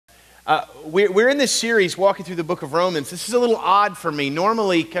We're in this series walking through the book of Romans. This is a little odd for me.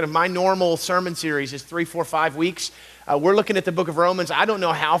 Normally, kind of my normal sermon series is 3, 4, 5 weeks. We're looking at the book of Romans. I don't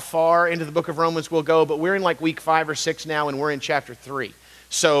know how far into the book of Romans we'll go, but we're in like week 5 or 6 now, and we're in chapter 3.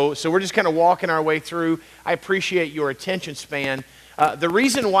 So we're just kind of walking our way through. I appreciate your attention span. The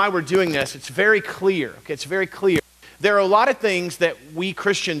reason why we're doing this, it's very clear. Okay, it's very clear. There are a lot of things that we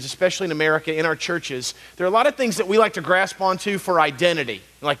Christians, especially in America, in our churches, there are a lot of things that we like to grasp onto for identity.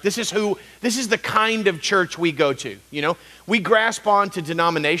 Like this is the kind of church we go to, you know? We grasp onto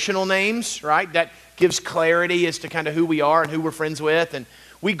denominational names, right? That gives clarity as to kind of who we are and who we're friends with. And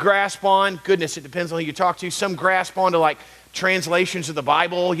we grasp on, goodness, it depends on who you talk to. Some grasp onto like translations of the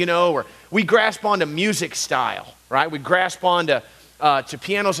Bible, you know, or we grasp onto music style, right? We grasp onto to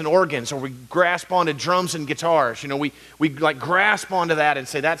pianos and organs, or we grasp onto drums and guitars. You know, we like grasp onto that and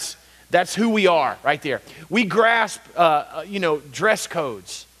say that's who we are right there. We grasp, dress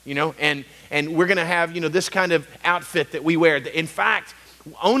codes, you know, and we're going to have, you know, this kind of outfit that we wear. In fact,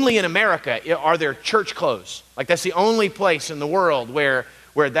 only in America are there church clothes. Like that's the only place in the world where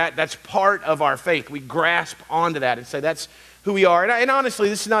that's part of our faith. We grasp onto that and say that's who we are. And honestly,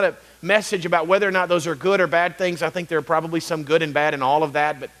 this is not a message about whether or not those are good or bad things. I think there are probably some good and bad in all of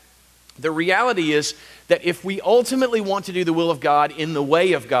that. But the reality is that if we ultimately want to do the will of God in the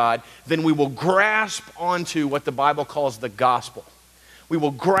way of God, then we will grasp onto what the Bible calls the gospel. We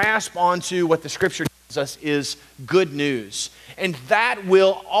will grasp onto what the Scripture tells us is good news. And that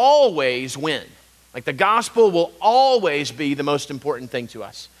will always win. Like the gospel will always be the most important thing to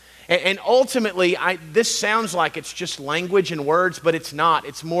us. And ultimately, this sounds like it's just language and words, but it's not.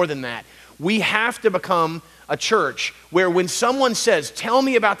 It's more than that. We have to become a church where when someone says, tell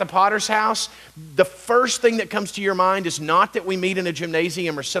me about the Potter's House, the first thing that comes to your mind is not that we meet in a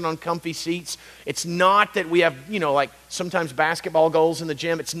gymnasium or sit on comfy seats. It's not that we have, you know, like sometimes basketball goals in the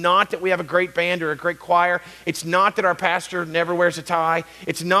gym. It's not that we have a great band or a great choir. It's not that our pastor never wears a tie.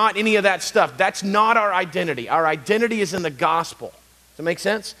 It's not any of that stuff. That's not our identity. Our identity is in the gospel. Does that make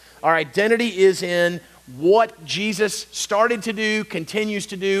sense? Our identity is in what Jesus started to do, continues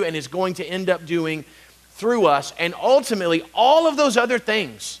to do, and is going to end up doing through us. And ultimately, all of those other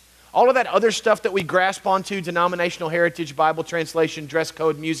things, all of that other stuff that we grasp onto, denominational heritage, Bible translation, dress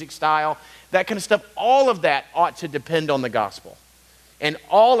code, music style, that kind of stuff, all of that ought to depend on the gospel. And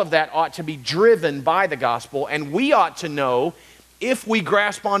all of that ought to be driven by the gospel. And we ought to know if we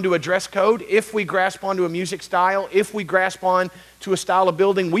grasp onto a dress code, if we grasp onto a music style, if we grasp on to a style of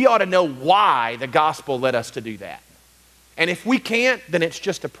building, we ought to know why the gospel led us to do that. And if we can't, then it's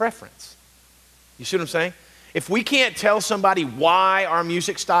just a preference. You see what I'm saying? If we can't tell somebody why our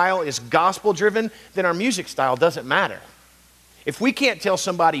music style is gospel driven, then our music style doesn't matter. If we can't tell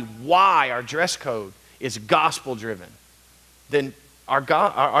somebody why our dress code is gospel driven, then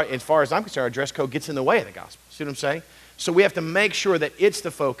as far as I'm concerned, our dress code gets in the way of the gospel. See what I'm saying? So we have to make sure that it's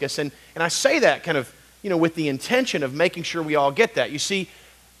the focus. And I say that kind of, you know, with the intention of making sure we all get that. You see,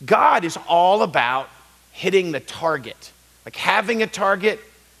 God is all about hitting the target. Like having a target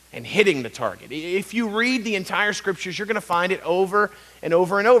and hitting the target. If you read the entire Scriptures, you're going to find it over and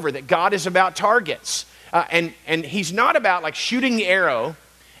over and over that God is about targets. And He's not about like shooting the arrow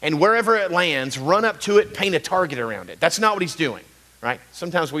and wherever it lands, run up to it, paint a target around it. That's not what He's doing, right?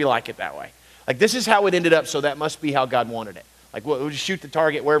 Sometimes we like it that way. Like this is how it ended up, so that must be how God wanted it. Like we'll just shoot the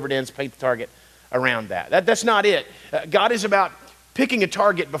target wherever it ends, paint the target around that. That's not it. God is about picking a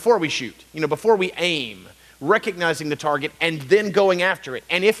target before we shoot, you know, before we aim, recognizing the target and then going after it.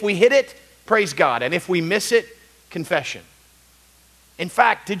 And if we hit it, praise God. And if we miss it, confession. In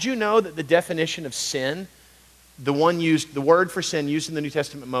fact, did you know that the definition of sin, the word for sin used in the New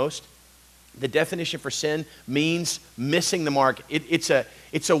Testament most, the definition for sin means missing the mark. It's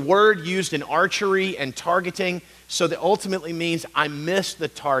a word used in archery and targeting, so that ultimately means I missed the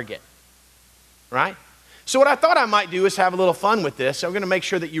target, right? So what I thought I might do is have a little fun with this. So I'm going to make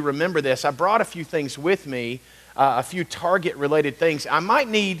sure that you remember this. I brought a few things with me, a few target-related things. I might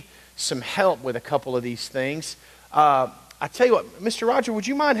need some help with a couple of these things. I tell you what, Mr. Roger, would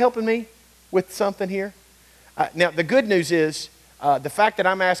you mind helping me with something here? Now, the good news is, the fact that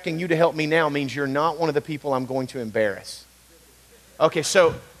I'm asking you to help me now means you're not one of the people I'm going to embarrass. Okay,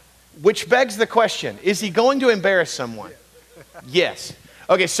 so, which begs the question, is he going to embarrass someone? Yes.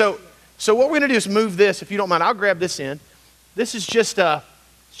 Okay, so what we're going to do is move this, if you don't mind. I'll grab this end. This is just a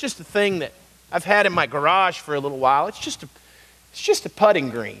thing that I've had in my garage for a little while. It's just a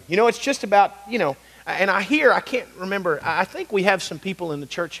putting green. You know, it's just about, you know, and I can't remember, I think we have some people in the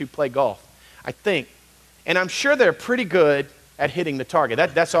church who play golf. I think. And I'm sure they're pretty good at hitting the target.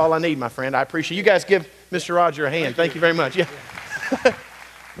 That's all I need, my friend. I appreciate it. You guys give Mr. Roger a hand. Thank you very much. Yeah.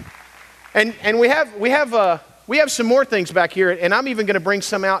 And we have some more things back here, and I'm even going to bring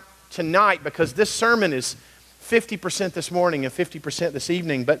some out tonight because this sermon is 50% this morning and 50% this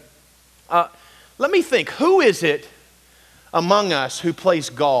evening. But let me think, who is it among us who plays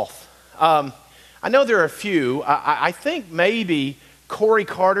golf? I know there are a few. I think maybe Corey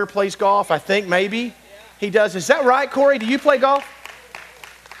Carter plays golf. I think maybe he does. Is that right, Corey? Do you play golf?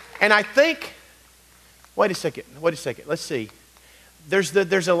 And I think, wait a second. Let's see. There's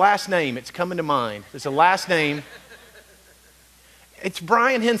a last name. It's coming to mind. There's a last name. It's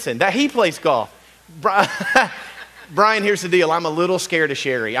Brian Henson. That he plays golf. Brian, here's the deal. I'm a little scared of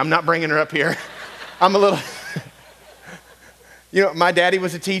Sherry. I'm not bringing her up here. I'm a little... You know, my daddy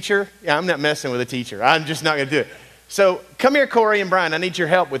was a teacher. Yeah, I'm not messing with a teacher. I'm just not going to do it. So come here, Corey and Brian. I need your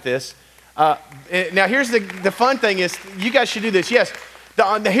help with this. Now, here's the fun thing is, you guys should do this. Yes.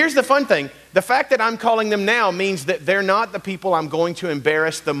 Here's the fun thing. The fact that I'm calling them now means that they're not the people I'm going to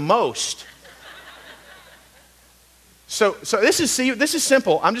embarrass the most. So this is simple.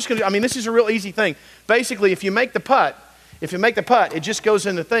 This is a real easy thing. Basically, if you make the putt, it just goes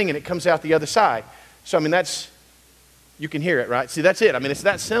in the thing and it comes out the other side. So, you can hear it, right? See, that's it. It's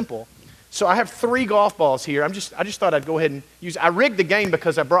that simple. So I have 3 golf balls here. I just thought I'd go ahead and I rigged the game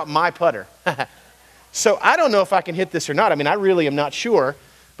because I brought my putter. So I don't know if I can hit this or not. I really am not sure,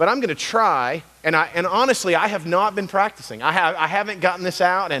 but I'm going to try. And honestly, I have not been practicing. I haven't gotten this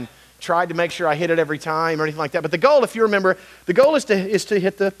out and tried to make sure I hit it every time or anything like that. But the goal, if you remember, the goal is to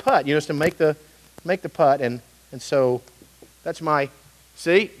hit the putt. Is to make the putt. And so that's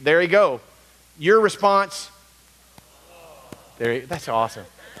see, there you go. Your response. That's awesome.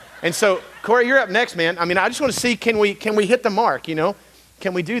 And so, Corey, you're up next, man. I just want to see, can we hit the mark,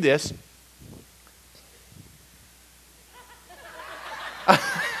 Can we do this?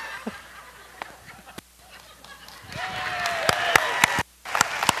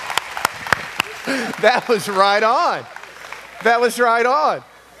 That was right on.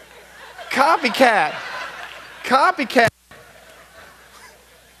 Copycat.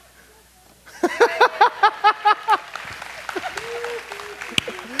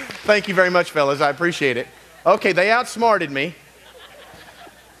 Thank you very much, fellas. I appreciate it. Okay, they outsmarted me.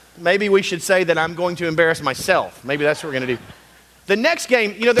 Maybe we should say that I'm going to embarrass myself. Maybe that's what we're going to do. The next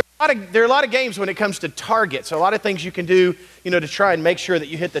game, there are a lot of games when it comes to targets. So a lot of things you can do, to try and make sure that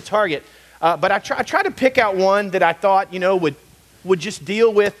you hit the target. But I try to pick out one that I thought, would just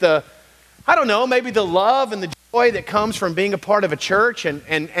deal with maybe the love and the joy that comes from being a part of a church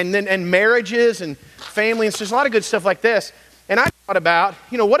and marriages and family. And so there's a lot of good stuff like this. And I thought about,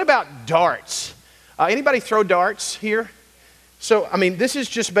 what about darts? Anybody throw darts here? So, this is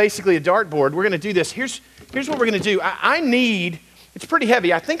just basically a dartboard. We're going to do this. Here's what we're going to do. It's pretty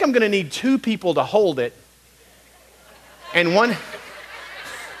heavy. I think I'm going to need 2 people to hold it. And one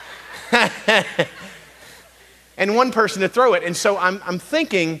person to throw it. And so I'm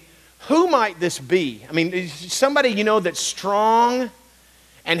thinking, who might this be? Somebody, that's strong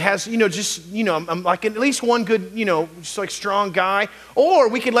and has, like at least one good, just like strong guy. Or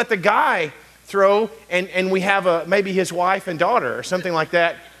we could let the guy throw and we have maybe his wife and daughter or something like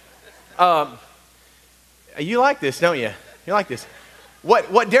that. You like this, don't you? You like this.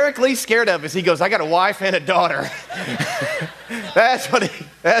 What Derek Lee's scared of is he goes, I got a wife and a daughter. That's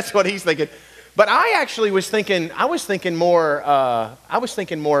what he's thinking. But I actually was thinking more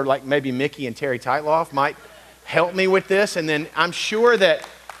like maybe Mickey and Terry Teitloff might help me with this, and then I'm sure that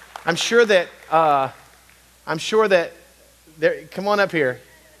come on up here.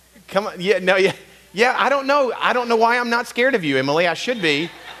 Come on. Yeah, I don't know why I'm not scared of you, Emily. I should be.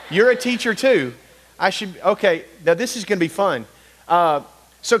 You're a teacher too. Okay, now this is going to be fun.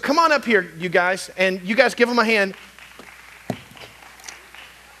 So come on up here, you guys, and you guys give them a hand.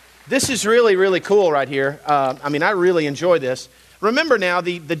 This is really, really cool right here. I really enjoy this. Remember now,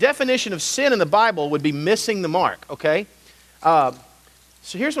 the definition of sin in the Bible would be missing the mark, okay?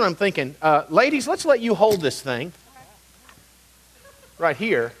 So here's what I'm thinking. Ladies, let's let you hold this thing right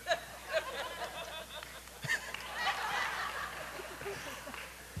here.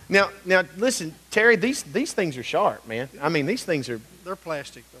 Now, listen, Terry, these things are sharp, man. These things are... They're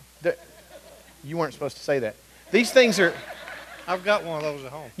plastic, though. You weren't supposed to say that. These things are... I've got one of those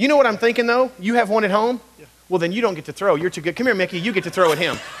at home. You know what I'm thinking, though? You have one at home? Yeah. Well, then you don't get to throw. You're too good. Come here, Mickey. You get to throw at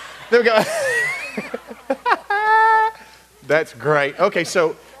him. There we go. That's great. Okay,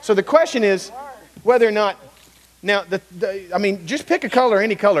 so the question is whether or not... Now, just pick a color,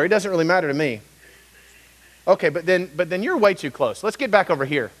 any color. It doesn't really matter to me. Okay, but then you're way too close. Let's get back over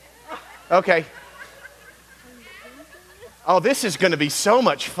here. Okay. Oh, this is going to be so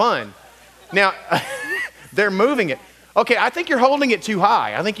much fun. Now, they're moving it. Okay, I think you're holding it too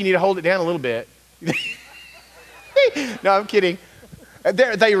high. I think you need to hold it down a little bit. No, I'm kidding.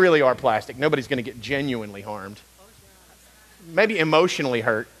 They really are plastic. Nobody's going to get genuinely harmed. Maybe emotionally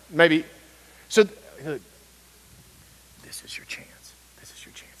hurt. Maybe. So, this is your chance. This is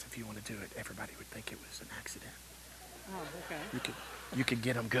your chance. If you want to do it, everybody would think it was an accident. Oh, okay. You could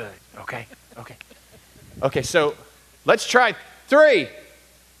get them good. Okay? Okay. Okay, so let's try. 3,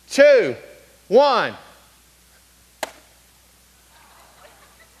 2, 1.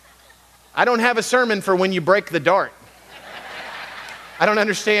 I don't have a sermon for when you break the dart. I don't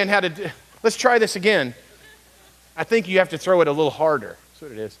understand how to do. Let's try this again. I think you have to throw it a little harder. That's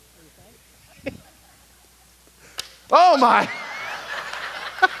what it is. Oh my!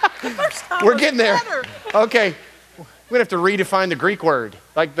 We're getting there. Okay, we're gonna have to redefine the Greek word.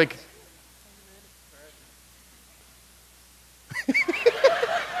 Like.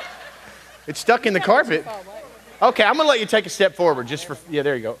 It's stuck in the carpet. Okay, I'm gonna let you take a step forward just for. Yeah,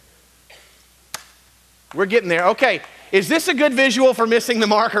 there you go. We're getting there. Okay, is this a good visual for missing the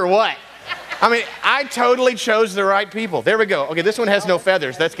mark or what? I mean, I totally chose the right people. There we go. Okay, this one has no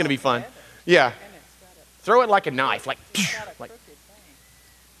feathers. That's going to be fun. Yeah. Throw it like a knife. Like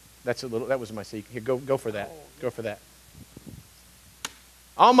that's a little, that was my secret. Here, go for that. Go for that.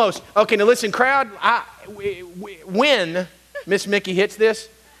 Almost. Okay, now listen, crowd. When Miss Mickey hits this,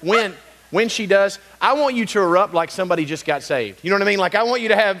 when she does, I want you to erupt like somebody just got saved. You know what I mean? Like, I want you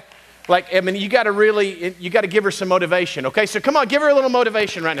to have, like, I mean, you got to give her some motivation. Okay, so come on, give her a little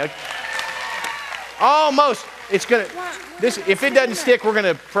motivation right now. Almost. It's going to, this, if it doesn't stick, we're going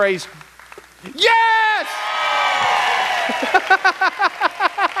to praise. Yes!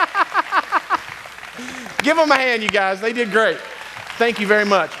 Give them a hand, you guys. They did great. Thank you very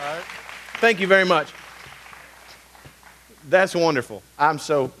much. Thank you very much. That's wonderful.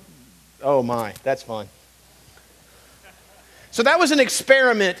 Oh my, that's fun. So that was an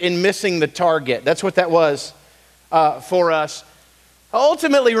experiment in missing the target. That's what that was for us.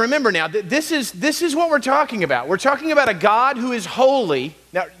 Ultimately, remember now, this is what we're talking about. We're talking about a God who is holy.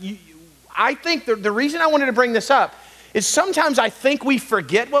 Now, I think the reason I wanted to bring this up is sometimes I think we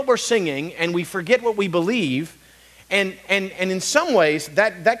forget what we're singing and we forget what we believe. And in some ways,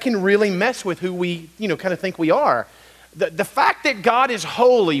 that can really mess with who we, kind of think we are. The fact that God is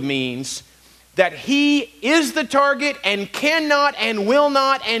holy means that He is the target and cannot and will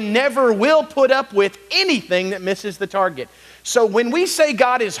not and never will put up with anything that misses the target. So when we say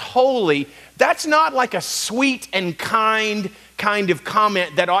God is holy, that's not like a sweet and kind of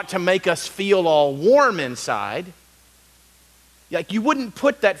comment that ought to make us feel all warm inside. Like you wouldn't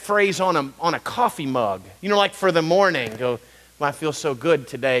put that phrase on a coffee mug, like for the morning. Go, well, I feel so good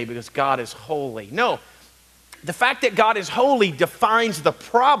today because God is holy. No, the fact that God is holy defines the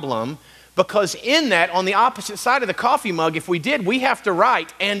problem, because in that, on the opposite side of the coffee mug, if we did, we have to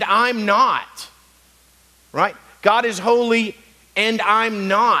write, and I'm not. Right? God is holy, and I'm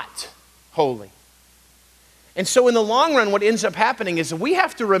not holy. And so in the long run, what ends up happening is that we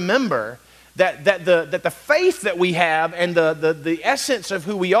have to remember that the faith that we have and the essence of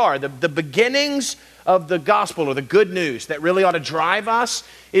who we are, the beginnings of the gospel or the good news that really ought to drive us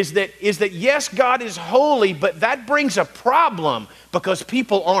is that yes, God is holy, but that brings a problem because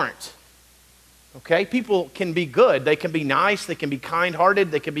people aren't. Okay? People can be good. They can be nice. They can be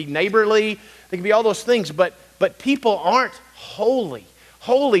kind-hearted. They can be neighborly. They can be all those things, but people aren't holy.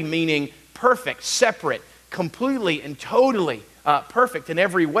 Holy meaning perfect, separate, completely and totally perfect in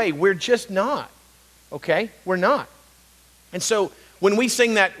every way. We're just not. Okay? We're not. And so when we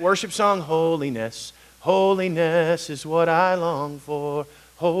sing that worship song, holiness, holiness is what I long for.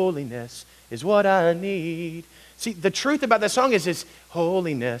 Holiness is what I need. See, the truth about that song is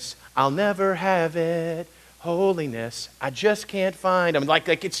holiness, I'll never have it. Holiness, I just can't find. Like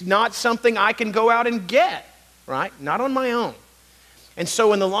it's not something I can go out and get, right? Not on my own. And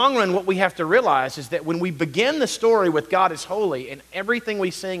so in the long run, what we have to realize is that when we begin the story with God is holy, and everything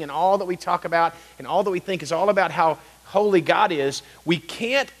we sing and all that we talk about and all that we think is all about how holy God is, we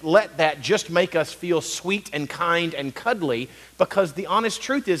can't let that just make us feel sweet and kind and cuddly, because the honest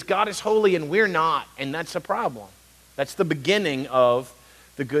truth is God is holy and we're not, and that's a problem. That's the beginning of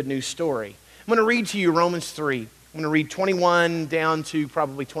the good news story. I'm going to read to you Romans 3. I'm going to read 21 down to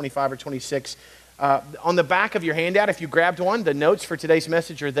probably 25 or 26. On the back of your handout, if you grabbed one, the notes for today's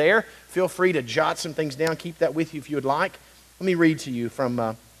message are there. Feel free to jot some things down. Keep that with you if you would like. Let me read to you from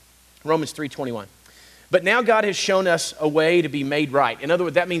Romans 3:21. But now God has shown us a way to be made right. In other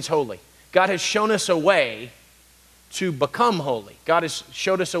words, that means holy. God has shown us a way to become holy. God has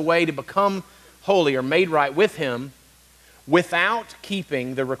showed us a way to become holy or made right with Him without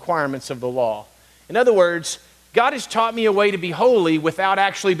keeping the requirements of the law. In other words, God has taught me a way to be holy without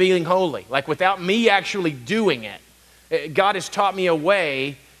actually being holy, like without me actually doing it. God has taught me a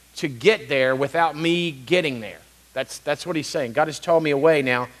way to get there without me getting there. That's what he's saying. God has taught me a way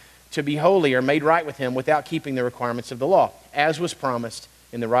now to be holy or made right with him without keeping the requirements of the law, as was promised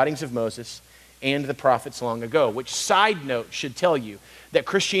in the writings of Moses and the prophets long ago. Which, side note, should tell you that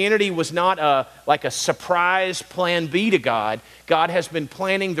Christianity was not like a surprise plan B to God. God has been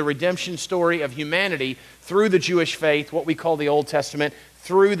planning the redemption story of humanity through the Jewish faith, what we call the Old Testament,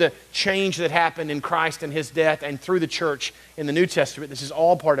 through the change that happened in Christ and his death, and through the church in the New Testament. This is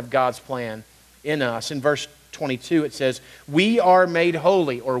all part of God's plan in us. In verse 22 it says, we are made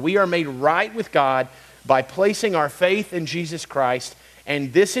holy, or we are made right with God by placing our faith in Jesus Christ.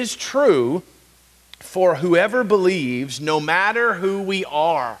 And this is true for whoever believes, no matter who we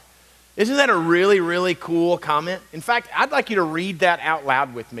are. Isn't that a really, really cool comment? In fact, I'd like you to read that out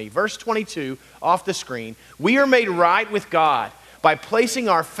loud with me. Verse 22 off the screen. We are made right with God by placing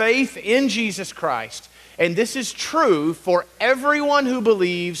our faith in Jesus Christ. And this is true for everyone who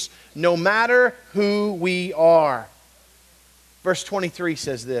believes, no matter who we are. Verse 23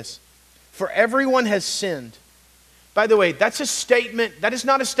 says this, for everyone has sinned. By the way, that's a statement, that is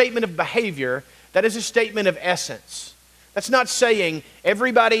not a statement of behavior, that is a statement of essence. That's not saying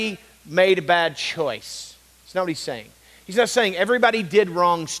everybody made a bad choice. That's not what he's saying. He's not saying everybody did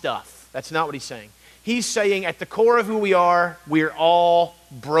wrong stuff. That's not what he's saying. He's saying at the core of who we are, we're all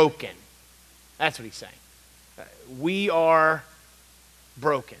broken. That's what he's saying. We are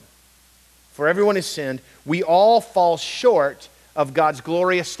broken. For everyone has sinned. We all fall short of God's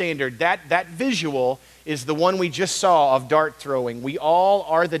glorious standard. That visual is the one we just saw of dart throwing. We all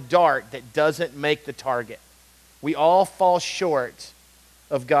are the dart that doesn't make the target. We all fall short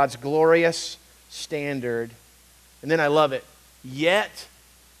of God's glorious standard. And then I love it. Yet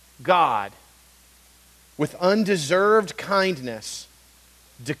God, with undeserved kindness,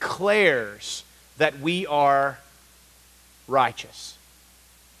 declares that we are righteous.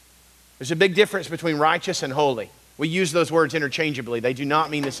 There's a big difference between righteous and holy. We use those words interchangeably. They do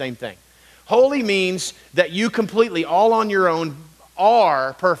not mean the same thing. Holy means that you completely, all on your own,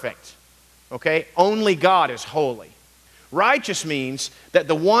 are perfect. Okay? Only God is holy. Righteous means that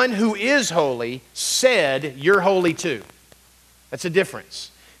the one who is holy said, you're holy too. That's a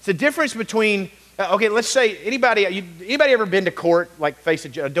difference. It's a difference between, okay, let's say, anybody ever been to court, like face a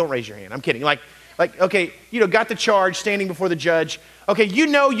judge? Don't raise your hand. I'm kidding. Like, okay, got the charge, standing before the judge. Okay, you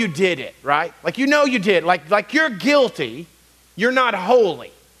know you did it, right? Like, you know you did. Like you're guilty. You're not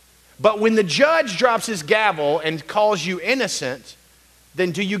holy. But when the judge drops his gavel and calls you innocent,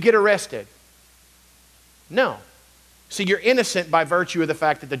 then do you get arrested? No. See, you're innocent by virtue of the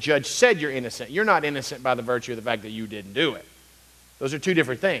fact that the judge said you're innocent. You're not innocent by the virtue of the fact that you didn't do it. Those are two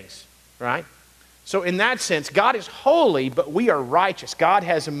different things, right? So in that sense, God is holy, but we are righteous. God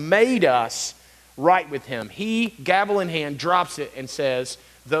has made us right with him. He, gavel in hand, drops it and says,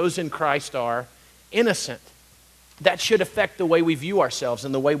 those in Christ are innocent. That should affect the way we view ourselves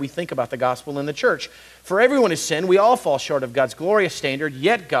and the way we think about the gospel in the church. For everyone has sinned. We all fall short of God's glorious standard.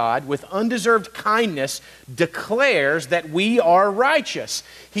 Yet God, with undeserved kindness, declares that we are righteous.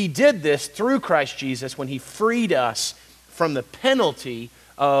 He did this through Christ Jesus when he freed us from the penalty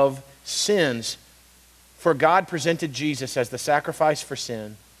of sins. For God presented Jesus as the sacrifice for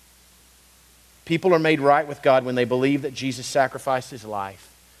sin. People are made right with God when they believe that Jesus sacrificed his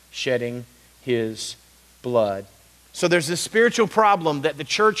life, shedding his blood. So there's this spiritual problem that the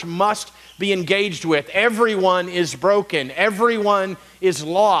church must be engaged with. Everyone is broken. Everyone is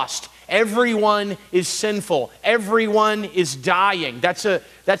lost. Everyone is sinful. Everyone is dying. That's a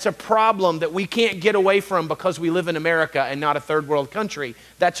problem that we can't get away from because we live in America and not a third world country.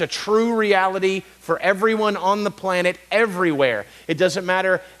 That's a true reality for everyone on the planet, everywhere. It doesn't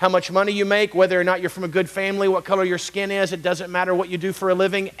matter how much money you make, whether or not you're from a good family, what color your skin is. It doesn't matter what you do for a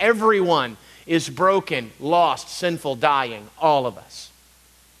living. Everyone is broken, lost, sinful, dying. All of us.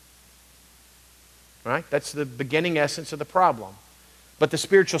 Right? That's the beginning essence of the problem. But the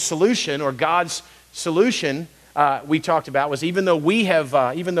spiritual solution, or God's solution, we talked about was even though we have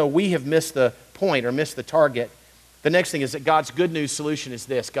missed the point or missed the target, the next thing is that God's good news solution is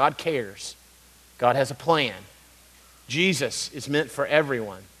this: God cares. God has a plan. Jesus is meant for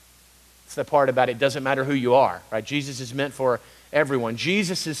everyone. It's the part about it doesn't matter who you are, right? Jesus is meant for everyone.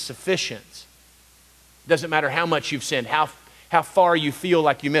 Jesus is sufficient. Doesn't matter how much you've sinned, how far you feel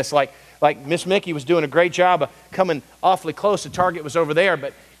like you missed. Like Miss Mickey was doing a great job of coming awfully close. The target was over there,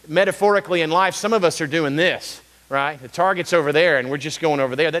 but metaphorically in life, some of us are doing this, right? The target's over there, and we're just going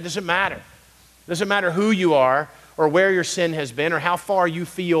over there. That doesn't matter. It doesn't matter who you are or where your sin has been or how far you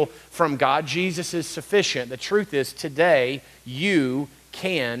feel from God. Jesus is sufficient. The truth is, today you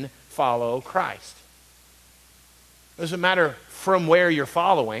can follow Christ. It doesn't matter from where you're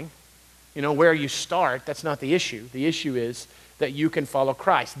following, where you start. That's not the issue. The issue is that you can follow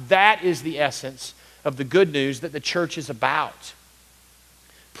Christ. That is the essence of the good news that the church is about.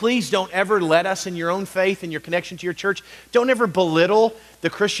 Please don't ever let us in your own faith and your connection to your church, don't ever belittle the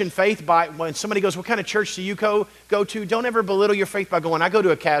Christian faith by, when somebody goes, what kind of church do you go to? Don't ever belittle your faith by going, I go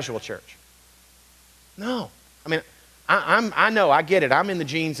to a casual church. No. I mean, I know, I get it. I'm in the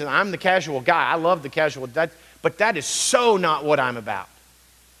genes and I'm the casual guy. I love the casual, but that is so not what I'm about.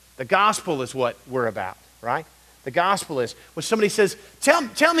 The gospel is what we're about, right? The gospel is when somebody says,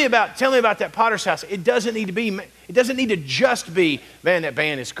 "Tell me about that Potter's House." It doesn't need to just be, "Man, that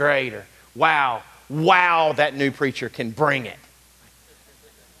band is great," or wow, that new preacher can bring it.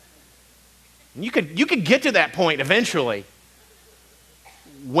 And you could get to that point eventually.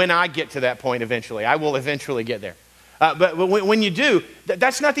 When I get to that point eventually, I will eventually get there. But when you do,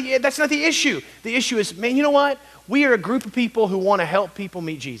 that's not the issue. The issue is, man, you know what? We are a group of people who want to help people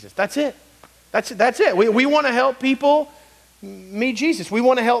meet Jesus. That's it. That's it. We want to help people meet Jesus. We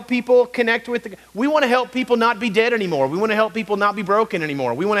want to help people connect with we want to help people not be dead anymore. We want to help people not be broken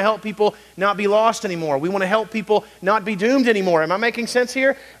anymore. We want to help people not be lost anymore. We want to help people not be doomed anymore. Am I making sense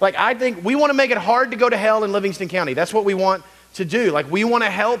here? I think we want to make it hard to go to hell in Livingston County. That's what we want to do. We want to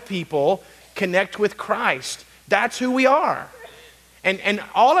help people connect with Christ. That's who we are. And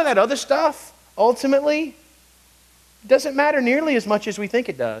all of that other stuff, ultimately, doesn't matter nearly as much as we think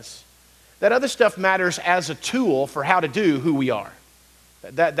it does. That other stuff matters as a tool for how to do who we are.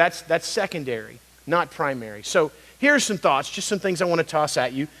 That's secondary, not primary. So here's some thoughts, just some things I want to toss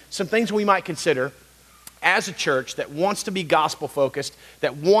at you, some things we might consider as a church that wants to be gospel-focused,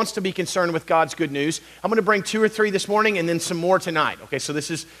 that wants to be concerned with God's good news. I'm going to bring 2 or 3 this morning and then some more tonight. Okay, so this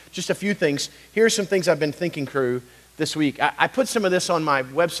is just a few things. Here's some things I've been thinking through this week. I put some of this on my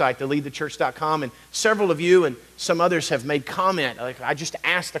website, theleadthechurch.com, and several of you and some others have made comment. I just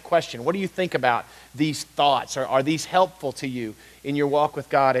asked the question, what do you think about these thoughts? Are these helpful to you in your walk with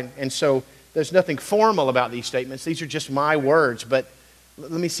God? And so there's nothing formal about these statements. These are just my words, but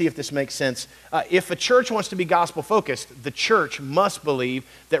let me see if this makes sense. If a church wants to be gospel-focused, the church must believe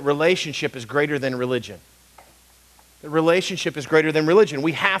that relationship is greater than religion. The relationship is greater than religion.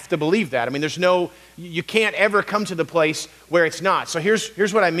 We have to believe that. I mean, you can't ever come to the place where it's not. So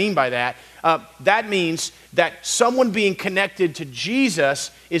here's what I mean by that. That means that someone being connected to Jesus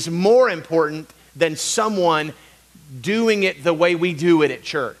is more important than someone doing it the way we do it at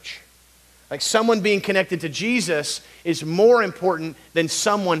church. Someone being connected to Jesus is more important than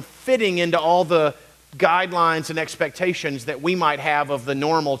someone fitting into all the guidelines and expectations that we might have of the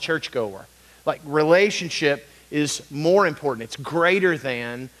normal churchgoer. Relationship is more important. It's greater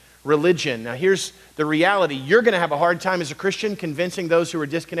than religion. Now here's the reality. You're going to have a hard time as a Christian convincing those who are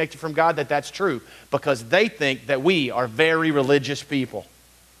disconnected from God that that's true because they think that we are very religious people.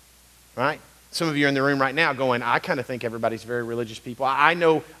 Right? Some of you are in the room right now going, I kind of think everybody's very religious people. I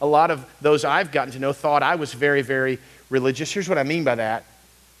know a lot of those I've gotten to know thought I was very, very religious. Here's what I mean by that.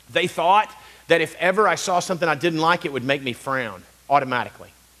 They thought that if ever I saw something I didn't like, it would make me frown automatically.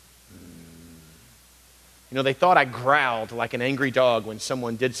 They thought I growled like an angry dog when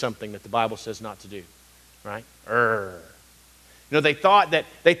someone did something that the Bible says not to do, right? They thought that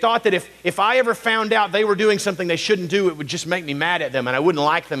if I ever found out they were doing something they shouldn't do, it would just make me mad at them and I wouldn't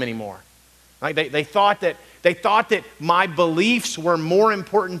like them anymore. Right? They thought that my beliefs were more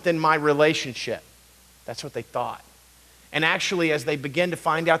important than my relationship. That's what they thought. And actually, as they began to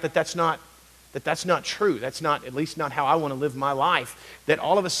find out that that's not true, that's not, at least not how I want to live my life, that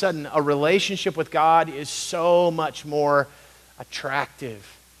all of a sudden a relationship with God is so much more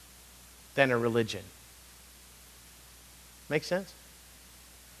attractive than a religion. Make sense?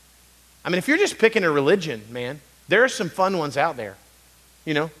 I mean, if you're just picking a religion, man, there are some fun ones out there.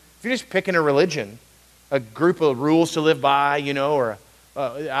 If you're just picking a religion, a group of rules to live by, or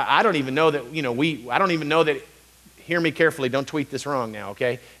I don't even know that, I don't even know that. Hear me carefully, don't tweet this wrong now,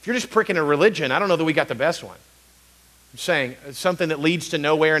 okay? If you're just picking a religion, I don't know that we got the best one. I'm saying something that leads to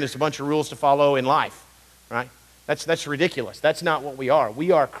nowhere and is a bunch of rules to follow in life, right? That's ridiculous. That's not what we are.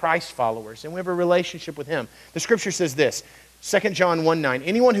 We are Christ followers, and we have a relationship with Him. The Scripture says this, 2 John 1:9,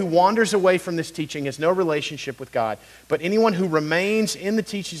 anyone who wanders away from this teaching has no relationship with God, but anyone who remains in the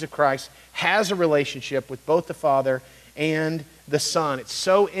teachings of Christ has a relationship with both the Father and the Son. It's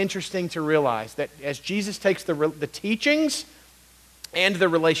so interesting to realize that as Jesus takes the teachings and the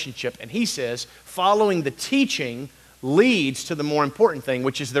relationship, and He says, following the teaching leads to the more important thing,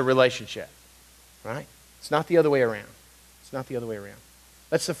 which is the relationship, right? It's not the other way around. It's not the other way around.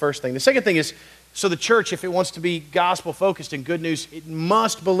 That's the first thing. The second thing is, so the church, if it wants to be gospel-focused and good news, it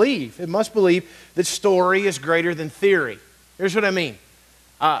must believe that story is greater than theory. Here's what I mean.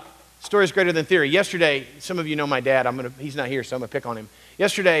 Story is greater than theory. Yesterday, some of you know my dad. He's not here, so I'm going to pick on him.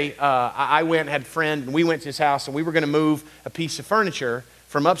 Yesterday, I went and had a friend, and we went to his house, and we were going to move a piece of furniture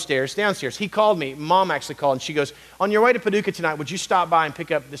from upstairs downstairs. He called me. Mom actually called, and she goes, on your way to Paducah tonight, would you stop by and pick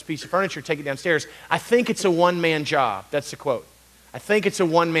up this piece of furniture, take it downstairs? I think it's a one-man job. That's the quote. I think it's a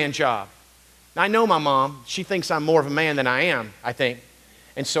one-man job. Now, I know my mom. She thinks I'm more of a man than I am, I think.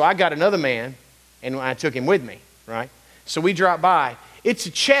 And so I got another man, and I took him with me, right? So we dropped by. It's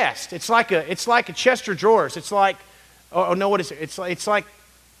a chest. It's like a chest or drawers. It's like, oh no, what is it? It's like,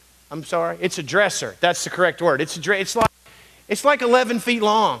 I'm sorry. It's a dresser. That's the correct word. It's like 11 feet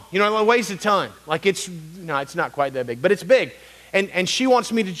long. You know, it weighs a ton. Like it's not quite that big, but it's big. And she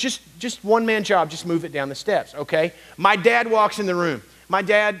wants me to just one-man job, just move it down the steps, okay? My dad walks in the room. My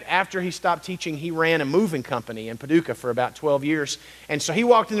dad, after he stopped teaching, he ran a moving company in Paducah for about 12 years. And so he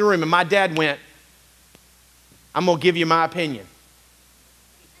walked in the room, and my dad went, I'm going to give you my opinion.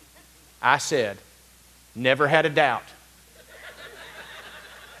 I said, never had a doubt.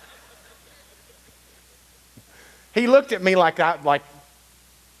 He looked at me like,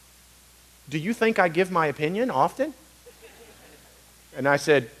 do you think I give my opinion often? And I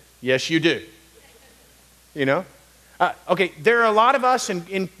said, yes, you do. You know? Okay, there are a lot of us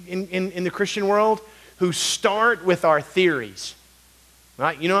in the Christian world who start with our theories.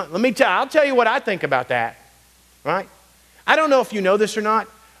 Right? You know what? I'll tell you what I think about that. Right? I don't know if you know this or not,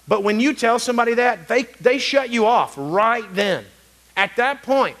 but when you tell somebody that, they shut you off right then. At that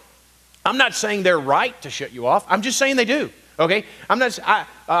point, I'm not saying they're right to shut you off. I'm just saying they do. Okay?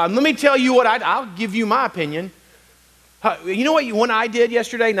 Let me tell you what I'll give you my opinion. You know what I did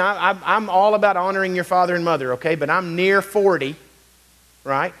yesterday? Now, I'm all about honoring your father and mother, okay? But I'm near 40,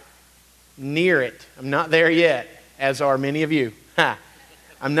 right? Near it. I'm not there yet, as are many of you.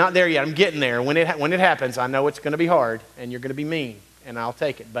 I'm not there yet. I'm getting there. When it happens, I know it's going to be hard, and you're going to be mean, and I'll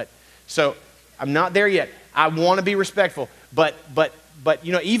take it. So I'm not there yet. I want to be respectful, but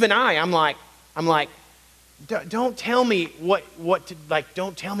you know, even I'm like, don't tell me what to like.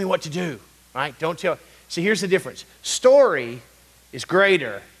 Don't tell me what to do, right? Don't tell. See, here's the difference. Story is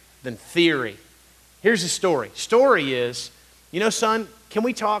greater than theory. Here's the story. Story is, you know, son, can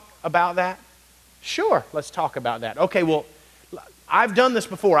we talk about that? Sure, let's talk about that. Okay, well, I've done this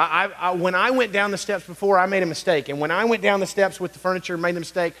before. When I went down the steps before, I made a mistake. And when I went down the steps with the furniture and made the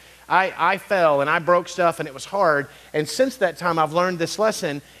mistake, I fell and I broke stuff and it was hard. And since that time, I've learned this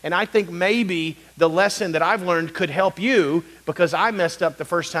lesson. And I think maybe the lesson that I've learned could help you because I messed up the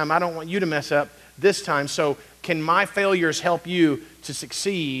first time. I don't want you to mess up this time. So can my failures help you to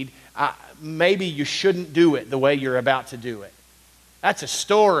succeed? Maybe you shouldn't do it the way you're about to do it. That's a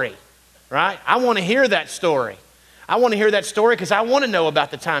story, right? I want to hear that story. I want to hear that story because I want to know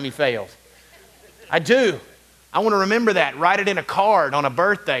about the time you failed. I do. I want to remember that. Write it in a card on a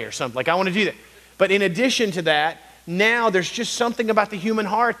birthday or something. Like I want to do that. But in addition to that, now there's just something about the human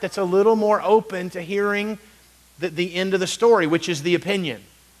heart that's a little more open to hearing the end of the story, which is the opinion,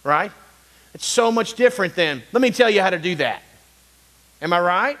 right? It's so much different than, let me tell you how to do that. Am I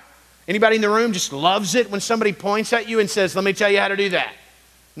right? Anybody in the room just loves it when somebody points at you and says, let me tell you how to do that?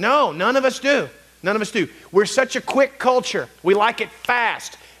 No, none of us do. None of us do. We're such a quick culture. We like it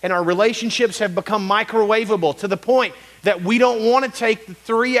fast. And our relationships have become microwavable to the point that we don't want to take the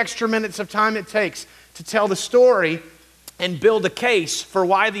 3 extra minutes of time it takes to tell the story and build a case for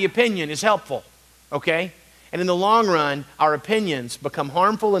why the opinion is helpful. Okay? And in the long run, our opinions become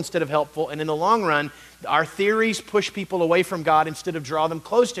harmful instead of helpful. And in the long run, our theories push people away from God instead of draw them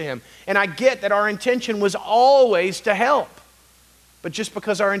close to Him. And I get that our intention was always to help. But just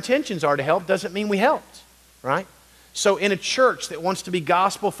because our intentions are to help doesn't mean we helped, right? So in a church that wants to be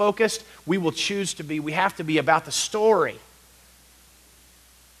gospel-focused, we have to be about the story.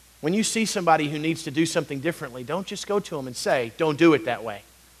 When you see somebody who needs to do something differently, don't just go to them and say, don't do it that way.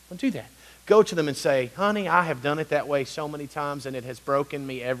 Don't do that. Go to them and say, honey, I have done it that way so many times and it has broken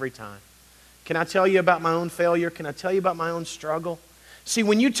me every time. Can I tell you about my own failure? Can I tell you about my own struggle? See,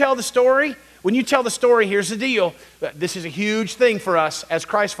 when you tell the story, here's the deal. This is a huge thing for us as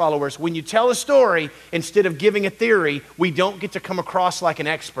Christ followers. When you tell a story, instead of giving a theory, we don't get to come across like an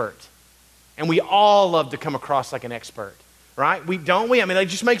expert. And we all love to come across like an expert, right? Don't we? I mean, it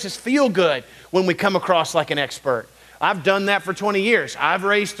just makes us feel good when we come across like an expert. I've done that for 20 years. I've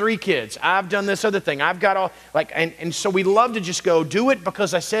raised 3 kids. I've done this other thing. I've got all, and so we love to just go, do it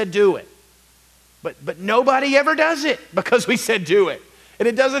because I said do it. But nobody ever does it because we said do it. and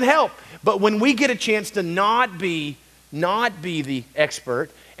it doesn't help. But when we get a chance to not be the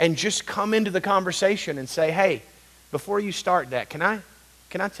expert and just come into the conversation and say, hey, before you start that, can I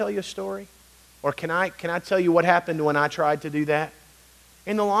tell you a story? Or can I tell you what happened when I tried to do that?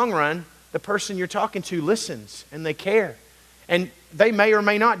 In the long run, the person you're talking to listens and they care. And they may or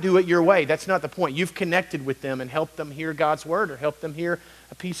may not do it your way. That's not the point. You've connected with them and helped them hear God's word or helped them hear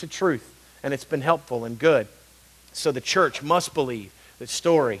a piece of truth. And it's been helpful and good. So the church must believe that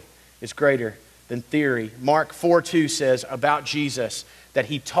story is greater than theory. Mark 4:2 says about Jesus that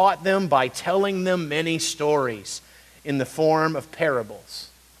he taught them by telling them many stories in the form of parables.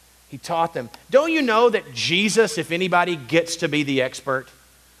 He taught them. Don't you know that Jesus, if anybody, gets to be the expert?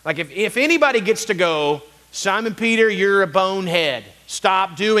 Like if anybody gets to go, Simon Peter, you're a bonehead.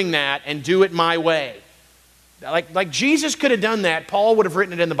 Stop doing that and do it my way. Like Jesus could have done that. Paul would have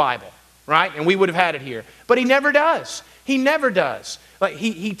written it in the Bible, right? And we would have had it here. But he never does. He never does. Like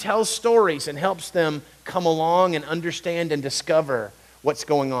he tells stories and helps them come along and understand and discover what's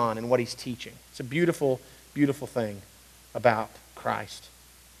going on and what he's teaching. It's a beautiful, beautiful thing about Christ.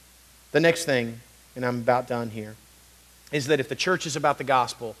 The next thing, and I'm about done here, is that if the church is about the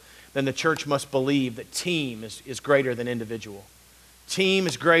gospel, then the church must believe that team is greater than individual. Team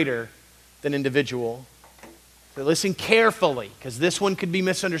is greater than individual. So listen carefully, because this one could be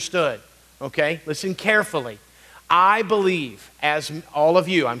misunderstood. Okay? Listen carefully. I believe, as all of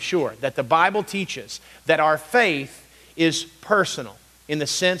you, I'm sure, that the Bible teaches that our faith is personal in the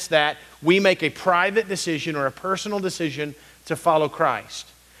sense that we make a private decision or a personal decision to follow Christ.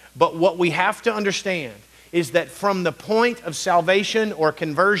 But what we have to understand is that from the point of salvation or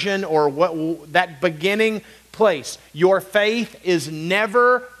conversion or that beginning place, your faith is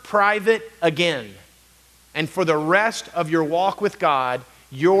never private again. And for the rest of your walk with God,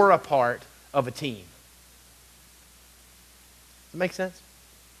 you're a part of a team. Does that make sense?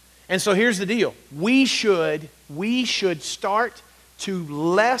 And so here's the deal. We should start to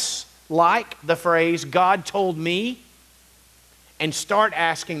less like the phrase, God told me, and start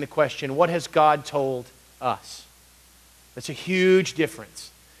asking the question, what has God told us? That's a huge difference.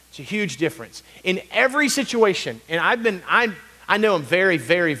 It's a huge difference. In every situation, and I know I'm very,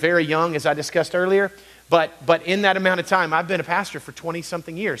 very, very young, as I discussed earlier, but in that amount of time, I've been a pastor for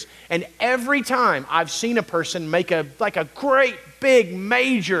 20-something years. And every time I've seen a person make a great, big,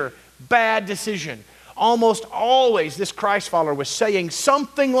 major, bad decision, almost always this Christ follower was saying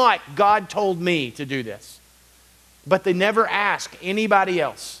something like, God told me to do this. But they never ask anybody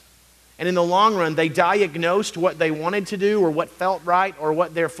else. And in the long run, they diagnosed what they wanted to do or what felt right or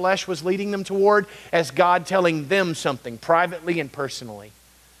what their flesh was leading them toward as God telling them something privately and personally.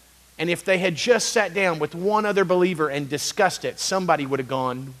 And if they had just sat down with one other believer and discussed it, somebody would have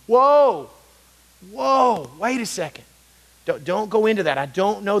gone, whoa, wait a second. Don't go into that. I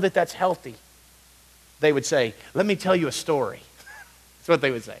don't know that that's healthy. They would say, let me tell you a story. That's what they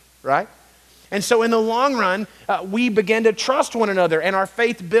would say, right? And so in the long run, we begin to trust one another and our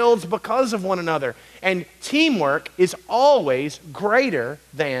faith builds because of one another. And teamwork is always greater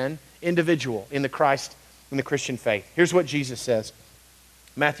than individual in the Christian faith. Here's what Jesus says.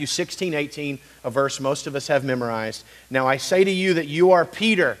 Matthew 16:18, a verse most of us have memorized. Now I say to you that you are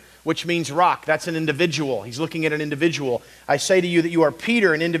Peter, which means rock. That's an individual. He's looking at an individual. I say to you that you are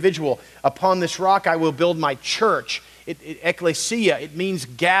Peter, an individual. Upon this rock I will build my church. Ecclesia, it means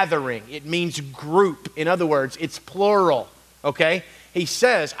gathering. It means group. In other words, it's plural. Okay? He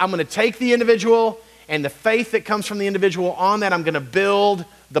says, I'm going to take the individual and the faith that comes from the individual on that, I'm going to build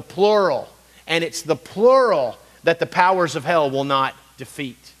the plural. And it's the plural that the powers of hell will not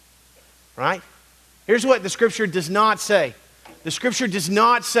defeat. Right? Here's what the Scripture does not say. The Scripture does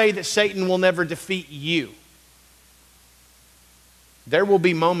not say that Satan will never defeat you. There will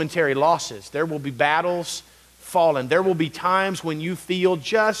be momentary losses. There will be battles fallen. There will be times when you feel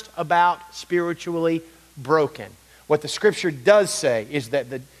just about spiritually broken. What the Scripture does say is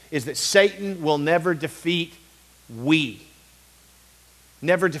that Satan will never defeat we.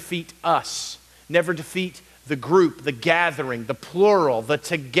 Never defeat us. Never defeat the group, the gathering, the plural, the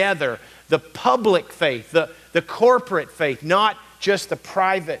together, the public faith, the corporate faith, not just the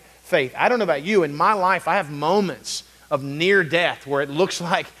private faith. I don't know about you, in my life I have moments of near death where it looks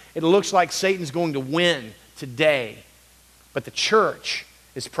like Satan's going to win today. But the church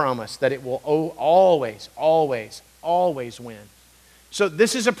is promised that it will always, always, always win. So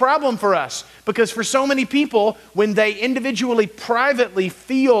this is a problem for us because for so many people, when they individually, privately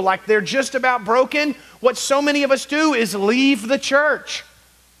feel like they're just about broken, what so many of us do is leave the church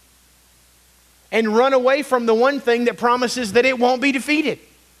and run away from the one thing that promises that it won't be defeated,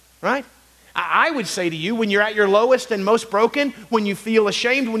 right? I would say to you, when you're at your lowest and most broken, when you feel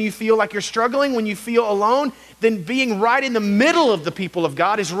ashamed, when you feel like you're struggling, when you feel alone, then being right in the middle of the people of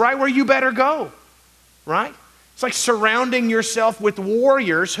God is right where you better go, right? It's like surrounding yourself with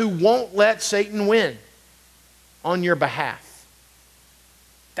warriors who won't let Satan win on your behalf.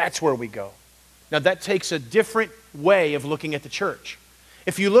 That's where we go. Now that takes a different way of looking at the church.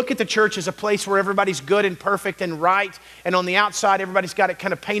 If you look at the church as a place where everybody's good and perfect and right, and on the outside everybody's got it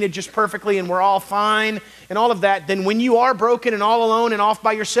kind of painted just perfectly and we're all fine and all of that, then when you are broken and all alone and off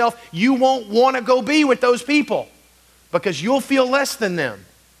by yourself, you won't want to go be with those people because you'll feel less than them.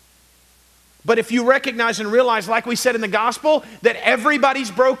 But if you recognize and realize, like we said in the gospel, that everybody's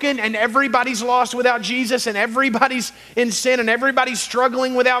broken and everybody's lost without Jesus and everybody's in sin and everybody's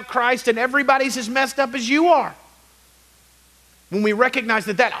struggling without Christ and everybody's as messed up as you are. When we recognize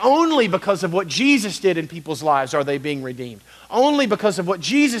that only because of what Jesus did in people's lives are they being redeemed. Only because of what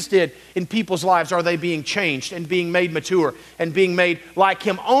Jesus did in people's lives are they being changed and being made mature and being made like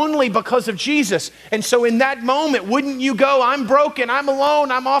Him. Only because of Jesus. And so in that moment, wouldn't you go, I'm broken, I'm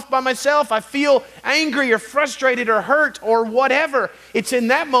alone, I'm off by myself, I feel angry or frustrated or hurt or whatever. It's in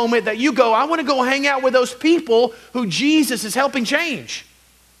that moment that you go, I want to go hang out with those people who Jesus is helping change.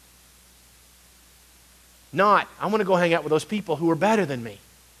 Not, I want to go hang out with those people who are better than me.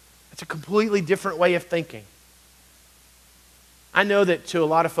 That's a completely different way of thinking. I know that to a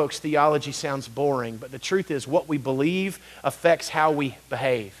lot of folks, theology sounds boring, but the truth is what we believe affects how we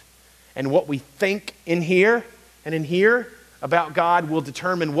behave. And what we think in here and in here about God will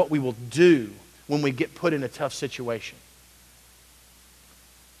determine what we will do when we get put in a tough situation.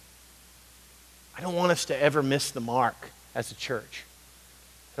 I don't want us to ever miss the mark as a church.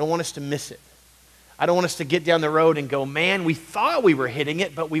 I don't want us to miss it. I don't want us to get down the road and go, man, we thought we were hitting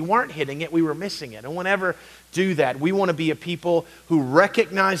it, but we weren't hitting it, we were missing it. I don't want to ever do that. We want to be a people who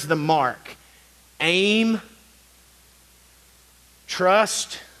recognize the mark, aim,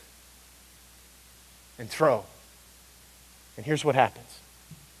 trust, and throw. And here's what happens.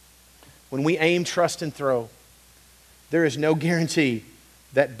 When we aim, trust, and throw, there is no guarantee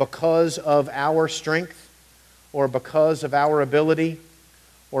that because of our strength or because of our ability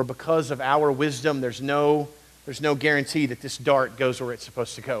or because of our wisdom, there's no guarantee that this dart goes where it's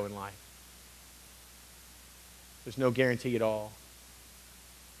supposed to go in life. There's no guarantee at all.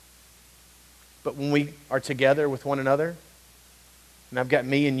 But when we are together with one another, and I've got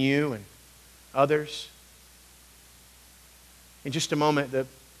me and you and others, in just a moment, the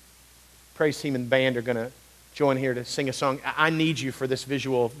praise team and band are going to join here to sing a song. I need you for this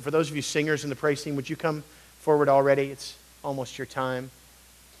visual. For those of you singers in the praise team, would you come forward already? It's almost your time.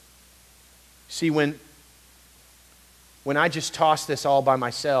 See, when I just toss this all by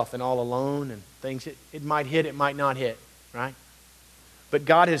myself and all alone and things, it might hit, it might not hit, right? But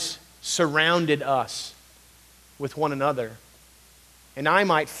God has surrounded us with one another. And I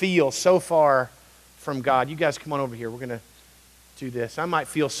might feel so far from God. You guys come on over here. We're going to do this. I might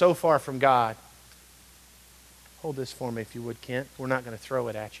feel so far from God. Hold this for me if you would, Kent. We're not going to throw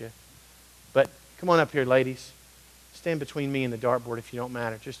it at you. But come on up here, ladies. Stand between me and the dartboard if you don't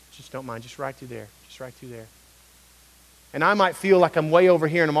matter. Just don't mind. Just right through there. Just right through there. And I might feel like I'm way over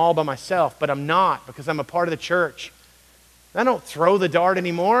here and I'm all by myself, but I'm not because I'm a part of the church. I don't throw the dart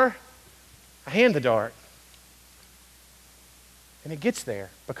anymore. I hand the dart. And it gets there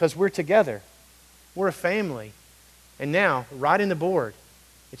because we're together. We're a family. And now, right in the board,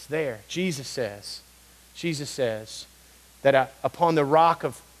 it's there. Jesus says that upon the rock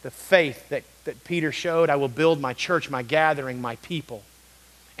of the faith that Peter showed, I will build my church, my gathering, my people.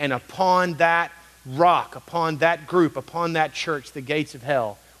 And upon that rock, upon that group, upon that church, the gates of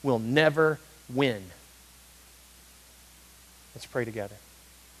hell will never win. Let's pray together.